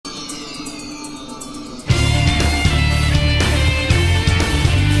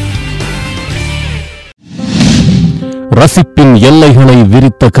ரசிப்பின் எல்லைகளை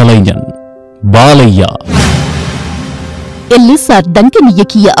விரித்த கலைஞன் பாலையா. எல்லிசார் டங்கன்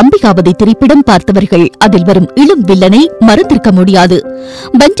இயக்கிய அம்பிகாவதி திரைப்படம் பார்த்தவர்கள் அதில் வரும் இளம் வில்லனை மறந்திருக்க முடியாது.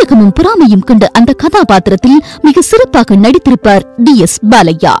 வஞ்சகமும் பொறாமையும் கொண்ட அந்த கதாபாத்திரத்தில் மிக சிறப்பாக நடித்திருப்பார்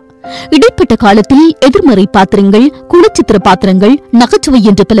T.S.Balaiya. இடைப்பட்ட காலத்தில் எதிர்மறை பாத்திரங்கள், குணச்சித்திர பாத்திரங்கள், நகைச்சுவை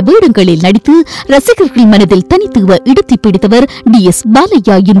என்ற பல வேடங்களில் நடித்து ரசிகர்கள் மனதில் தனித்துவ இடத்தை பிடித்தவர்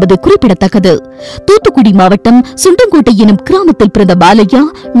T.S.Balaiya என்பது குறிப்பிடத்தக்கது. தூத்துக்குடி மாவட்டம் சுண்டங்கோட்டை எனும் கிராமத்தில் பிறந்த பாலையா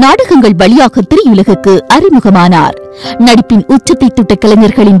நாடகங்கள் வழியாக திரையுலகுக்கு அறிமுகமானார். நடிப்பின் உச்சத்தை தொட்ட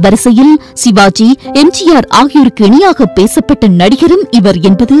கலைஞர்களின் வரிசையில் சிவாஜி, எம்ஜிஆர் ஆகியோருக்கு இணையாக பேசப்பட்ட நடிகரும் இவர்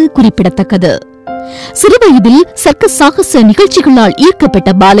என்பது குறிப்பிடத்தக்கது. சிறுவயதில் சர்க்கஸ் சாகச நிகழ்ச்சிகளால் ஈர்க்கப்பட்ட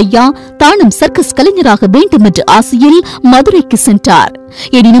பாலையா தானும் சர்க்கஸ் கலைஞராக வேண்டும் என்ற ஆசையில் மதுரைக்கு சென்றார்.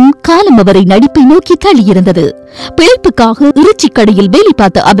 எனினும் காலம் அவரை நடிப்பை நோக்கி தள்ளியிருந்தது. பிழைப்புக்காக இறைச்சி கடையில் வேலை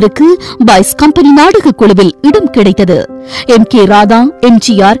பார்த்த அவருக்கு பாய்ஸ் கம்பெனி நாடக குழுவில் இடம் கிடைத்தது. M.K. ராதா,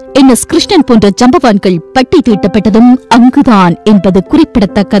 எம்ஜிஆர், N.S. கிருஷ்ணன் போன்ற ஜம்பவான்கள் பட்டி தீட்டப்பட்டதும் அங்குதான் என்பது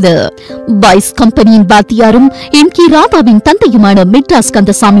குறிப்பிடத்தக்கது. பாய்ஸ் கம்பெனியின் வாத்தியாரும் M.K. ராதாவின் தந்தையுமான மெட்ராஸ்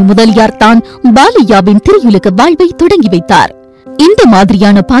கந்தசாமி முதலியார் தான் பாலையாவின் திரையுலக வாழ்வை தொடங்கி வைத்தார். இந்த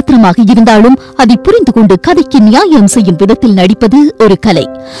மாதிரியான பாத்திரமாக இருந்தாலும் அதை புரிந்து கொண்டு கதைக்கு நியாயம் செய்யும் விதத்தில் நடிப்பது ஒரு கலை.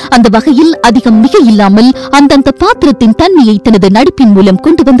 அந்த வகையில் அதிகம் மிக இல்லாமல் அந்தந்த பாத்திரத்தின் தன்மையை தனது நடிப்பின் மூலம்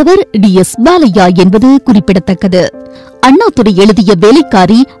கொண்டு வந்தவர் T.S.Balaiya என்பது குறிப்பிடத்தக்கது. அண்ணாதுரை எழுதிய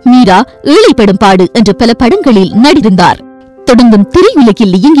வேலைக்காரி, மீரா, ஏழைப்படும் பாடு என்ற பல படங்களில் நடித்திருந்தார். தொடர்ந்தும்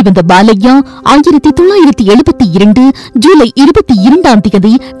திரையுலகில் இயங்கி வந்த பாலையா 1972 ஜூலை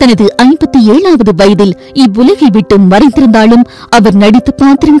 22 தனது 57வது வயதில் இவ்வுலகை விட்டு மறைந்திருந்தாலும் அவர் நடித்த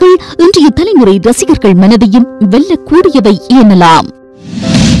பாத்திரங்கள் இன்றைய தலைமுறை ரசிகர்கள் மனதையும் வெல்லக்கூடியவை எனலாம்.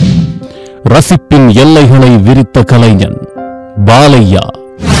 ரசிப்பின் எல்லைகளை விரித்த கலைஞன் பாலையா.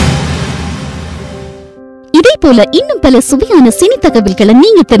 இதே போல இன்னும் பல சுவையான சினி தகவல்களை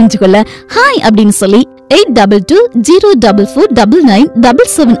நீங்க தெரிஞ்சுக்கொள்ள ஹாய் அப்படின்னு சொல்லி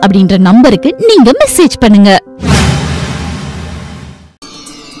 8220449977 அப்படின்ற நம்பருக்கு நீங்க மெசேஜ் பண்ணுங்க.